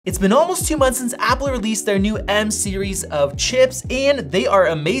It's been almost 2 months since Apple released their new M series of chips, and they are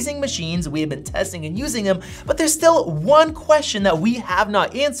amazing machines. We have been testing and using them, but there's still one question that we have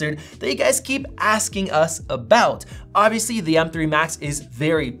not answered that you guys keep asking us about. Obviously, the M3 Max is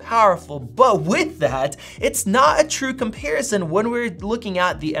very powerful, but with that, it's not a true comparison when we're looking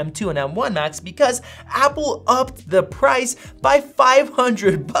at the M2 and M1 Max because Apple upped the price by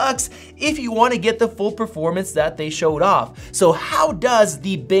 $500 if you want to get the full performance that they showed off. So how does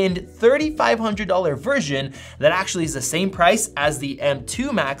the binned $3,500 version that actually is the same price as the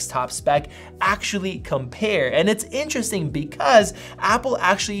M2 Max top spec actually compare? And it's interesting because Apple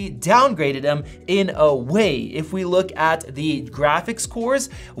actually downgraded them in a way. If we look at the graphics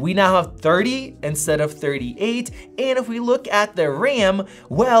cores, we now have 30 instead of 38. And if we look at the RAM,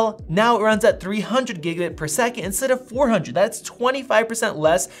 well, now it runs at 300 gigabit per second instead of 400. That's 25%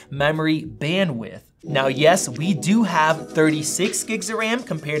 less memory bandwidth. Now, yes, we do have 36 gigs of RAM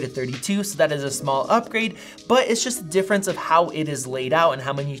compared to 32, so that is a small upgrade, but it's just a difference of how it is laid out and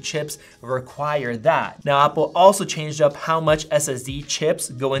how many chips require that. Now, Apple also changed up how much SSD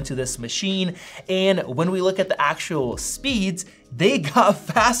chips go into this machine, and when we look at the actual speeds, they got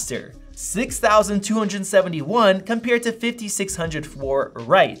faster. 6,271 compared to 5,604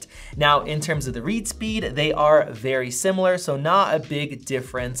 write. Now, in terms of the read speed, they are very similar, so not a big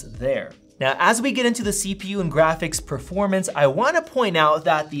difference there. Now, as we get into the CPU and graphics performance, I want to point out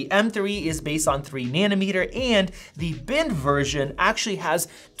that the M3 is based on 3nm and the binned version actually has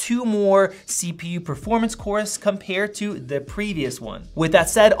 2 more CPU performance cores compared to the previous one. With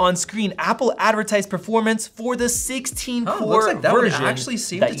that said, on screen, Apple advertised performance for the 16-core version actually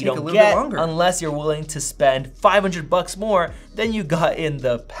seemed that to you take a don't little get bit longer unless you're willing to spend $500 more than you got in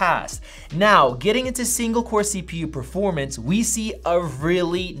the past. Now, getting into single-core CPU performance, we see a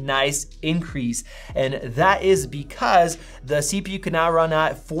really nice increase, and that is because the CPU can now run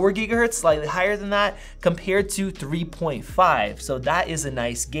at 4 gigahertz, slightly higher than that, compared to 3.5, so that is a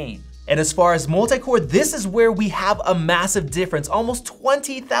nice gain. And as far as multi-core, this is where we have a massive difference, almost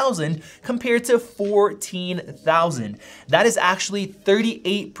 20,000 compared to 14,000. That is actually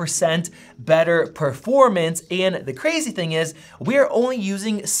 38% better performance, and the crazy thing is, we're only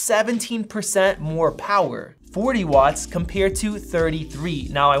using 17% more power. 40 watts compared to 33.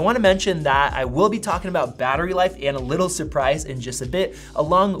 Now, I want to mention that I will be talking about battery life and a little surprise in just a bit,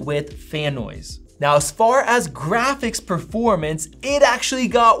 along with fan noise. Now, as far as graphics performance, it actually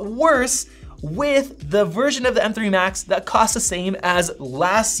got worse with the version of the M3 Max that cost the same as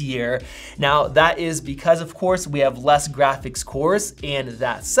last year. Now, that is because, of course, we have less graphics cores, and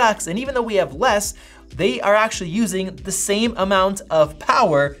that sucks. And even though we have less, they are actually using the same amount of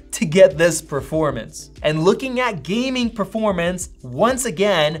power to get this performance. And looking at gaming performance, once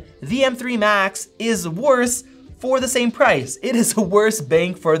again, the M3 Max is worse for the same price. It is a worse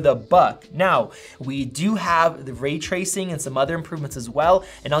bang for the buck. Now, we do have the ray tracing and some other improvements as well,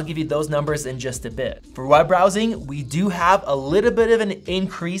 and I'll give you those numbers in just a bit. For web browsing, we do have a little bit of an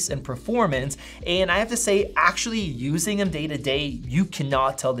increase in performance, and I have to say, actually using them day to day, you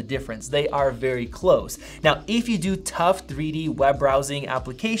cannot tell the difference. They are very close. Now, if you do tough 3D web browsing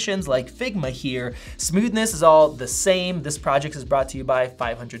applications like Figma here, smoothness is all the same. This project is brought to you by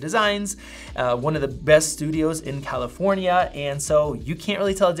 500 Designs, one of the best studios in California, and so you can't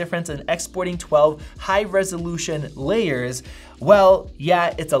really tell a difference in exporting 12 high-resolution layers. Well,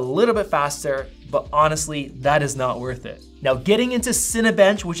 yeah, it's a little bit faster, but honestly, that is not worth it. Now, getting into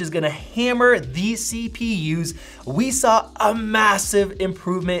Cinebench, which is gonna hammer these CPUs, we saw a massive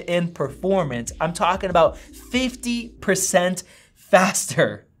improvement in performance. I'm talking about 50%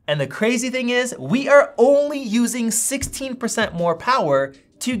 faster. And the crazy thing is, we are only using 16% more power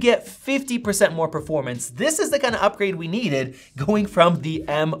to get 50% more performance. This is the kind of upgrade we needed going from the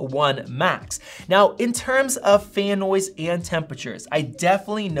M1 Max. Now, in terms of fan noise and temperatures, I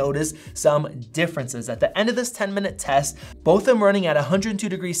definitely noticed some differences. At the end of this 10-minute test, both of them running at 102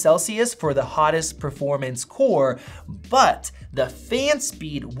 degrees Celsius for the hottest performance core, but the fan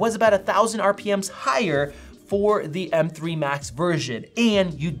speed was about 1,000 RPMs higher for the M3 Max version,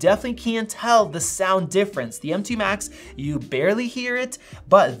 and you definitely can tell the sound difference. The M2 Max, you barely hear it,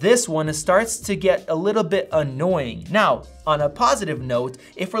 but this one starts to get a little bit annoying. Now, on a positive note,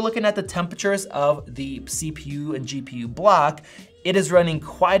 if we're looking at the temperatures of the CPU and GPU block, it is running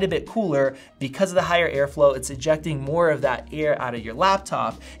quite a bit cooler because of the higher airflow. It's ejecting more of that air out of your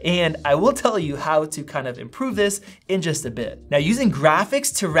laptop. And I will tell you how to kind of improve this in just a bit. Now, using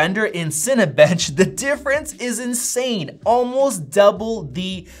graphics to render in Cinebench, the difference is insane. Almost double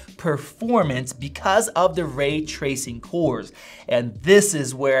the performance because of the ray tracing cores. And this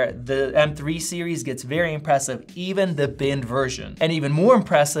is where the M3 series gets very impressive, even the binned version. And even more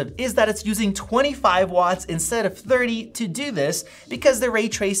impressive is that it's using 25 watts instead of 30 to do this because the ray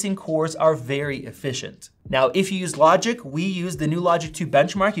tracing cores are very efficient. Now, if you use Logic, we use the new Logic 2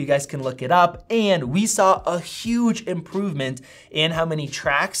 benchmark. You guys can look it up. And we saw a huge improvement in how many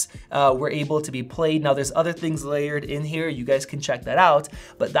tracks were able to be played. Now, there's other things layered in here. You guys can check that out.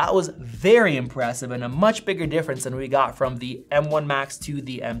 But that was very impressive and a much bigger difference than we got from the M1 Max to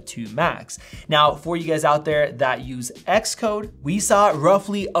the M2 Max. Now, for you guys out there that use Xcode, we saw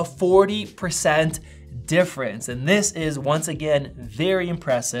roughly a 40% difference. And this is once again very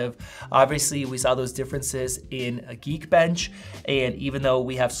impressive. Obviously, we saw those differences in a Geekbench, and even though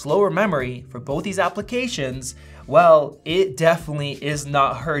we have slower memory for both these applications, well, it definitely is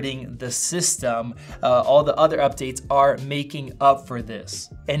not hurting the system. All the other updates are making up for this.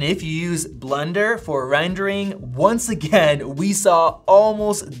 And if you use Blender for rendering, once again, we saw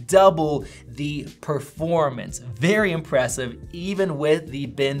almost double the performance. Very impressive, even with the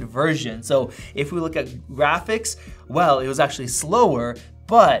binned version. So if we look at graphics, well, it was actually slower,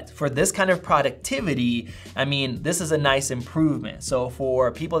 but for this kind of productivity, I mean, this is a nice improvement. So for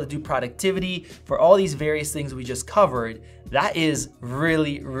people that do productivity, for all these various things we just covered, that is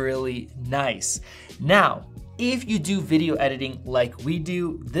really, really nice. Now, if you do video editing like we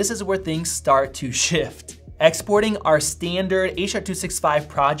do, this is where things start to shift. Exporting our standard H.265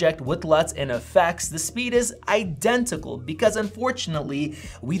 project with LUTs and effects, the speed is identical because unfortunately,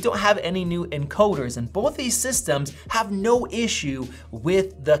 we don't have any new encoders, and both these systems have no issue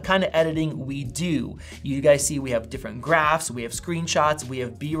with the kind of editing we do. You guys see we have different graphs, we have screenshots, we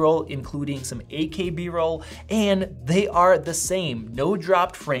have B-roll, including some 8K B-roll, and they are the same. No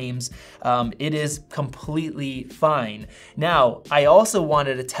dropped frames. It is completely fine. Now, I also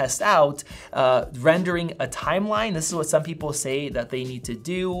wanted to test out rendering a timeline. This is what some people say that they need to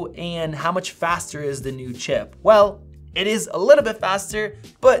do, and how much faster is the new chip? Well, it is a little bit faster,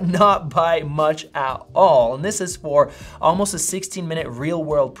 but not by much at all. And this is for almost a 16-minute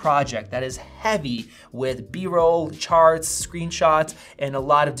real-world project that is heavy with B-roll, charts, screenshots, and a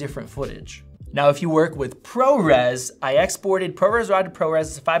lot of different footage. Now, if you work with ProRes, I exported ProRes RAW to ProRes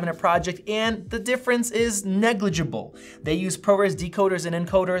as a 5-minute project, and the difference is negligible. They use ProRes decoders and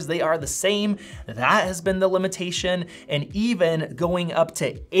encoders. They are the same. That has been the limitation. And even going up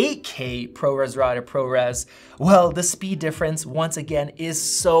to 8K ProRes RAW to ProRes, well, the speed difference, once again, is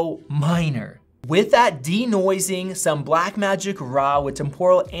so minor. With that denoising, some Blackmagic RAW with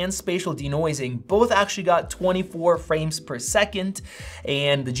temporal and spatial denoising both actually got 24 frames per second,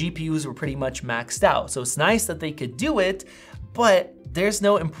 and the GPUs were pretty much maxed out. So it's nice that they could do it, but there's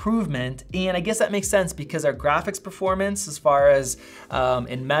no improvement. And I guess that makes sense because our graphics performance, as far as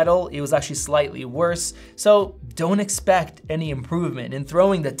in Metal, it was actually slightly worse. So don't expect any improvement. In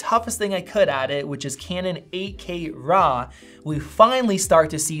throwing the toughest thing I could at it, which is Canon 8K RAW, we finally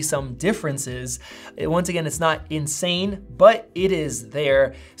start to see some differences. Once again, it's not insane, but it is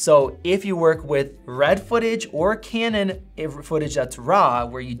there. So if you work with Red footage or Canon footage that's RAW,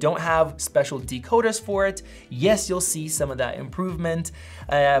 where you don't have special decoders for it, yes, you'll see some of that improvement.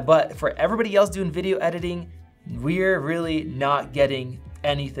 But for everybody else doing video editing, we're really not getting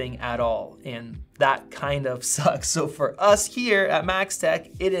anything at all. And that kind of sucks. So for us here at Max Tech,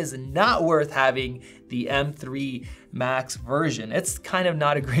 it is not worth having the M3 Max version. It's kind of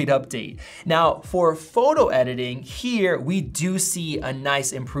not a great update. Now, for photo editing, here we do see a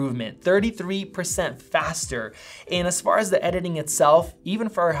nice improvement, 33% faster. And as far as the editing itself, even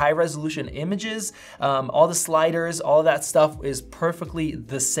for our high resolution images, all the sliders, all that stuff is perfectly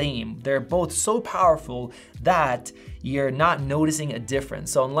the same. They're both so powerful that you're not noticing a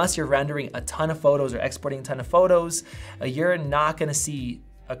difference. So unless you're rendering a ton of photos or exporting a ton of photos, you're not gonna see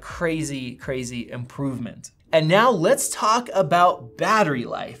a crazy, crazy improvement. And now let's talk about battery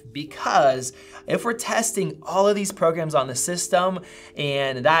life, because if we're testing all of these programs on the system,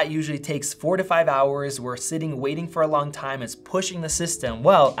 and that usually takes 4 to 5 hours, we're sitting waiting for a long time, it's pushing the system.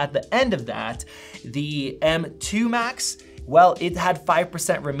 Well, at the end of that, the M2 Max, well, it had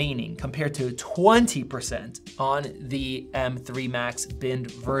 5% remaining compared to 20% on the M3 Max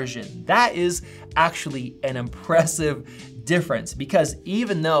binned version. That is actually an impressive difference, because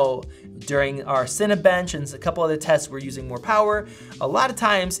even though during our Cinebench and a couple other tests we're using more power, a lot of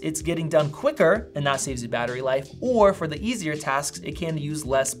times it's getting done quicker and that saves you battery life, or for the easier tasks, it can use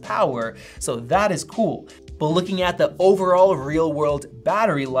less power. So that is cool. But looking at the overall real world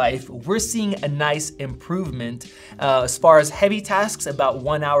battery life, we're seeing a nice improvement. As far as heavy tasks, about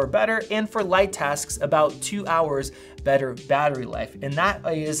 1 hour better, and for light tasks, about 2 hours better battery life, and that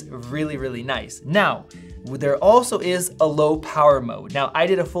is really, really nice. Now, there also is a low power mode. Now, I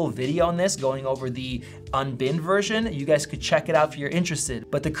did a full video on this going over the unbinned version. You guys could check it out if you're interested.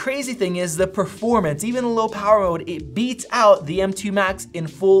 But the crazy thing is the performance, even in low power mode, it beats out the M2 Max in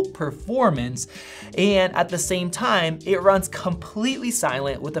full performance. And at the same time, it runs completely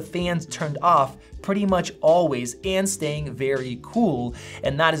silent with the fans turned off pretty much always and staying very cool.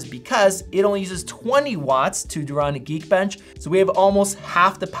 And that is because it only uses 20 watts to run Geekbench. So we have almost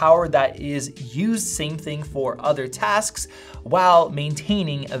half the power that is used, same thing for other tasks, while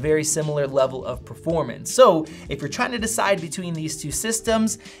maintaining a very similar level of performance. So if you're trying to decide between these two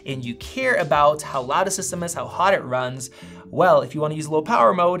systems and you care about how loud a system is, how hot it runs, well, if you want to use low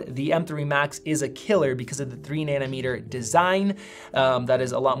power mode, the M3 Max is a killer because of the 3nm design that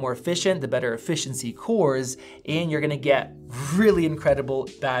is a lot more efficient, the better efficiency cores, and you're gonna get really incredible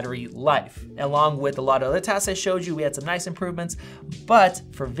battery life. Along with a lot of other tasks I showed you, we had some nice improvements, but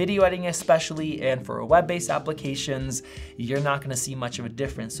for video editing especially, and for web-based applications, you're not gonna see much of a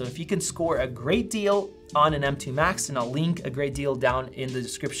difference. So if you can score a great deal on an M2 Max, and I'll link a great deal down in the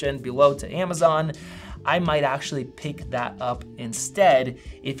description below to Amazon, I might actually pick that up instead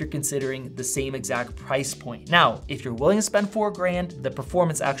if you're considering the same exact price point. Now, if you're willing to spend $4 grand, the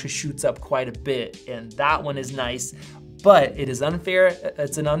performance actually shoots up quite a bit, and that one is nice, but it is unfair.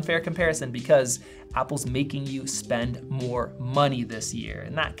 It's an unfair comparison because Apple's making you spend more money this year,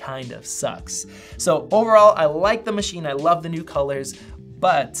 and that kind of sucks. So overall, I like the machine. I love the new colors,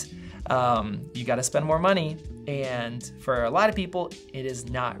 but you gotta spend more money. And for a lot of people, it is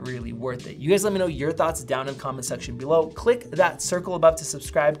not really worth it. You guys let me know your thoughts down in the comment section below. Click that circle above to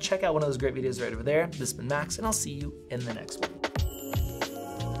subscribe. Check out one of those great videos right over there. This has been Max, and I'll see you in the next one.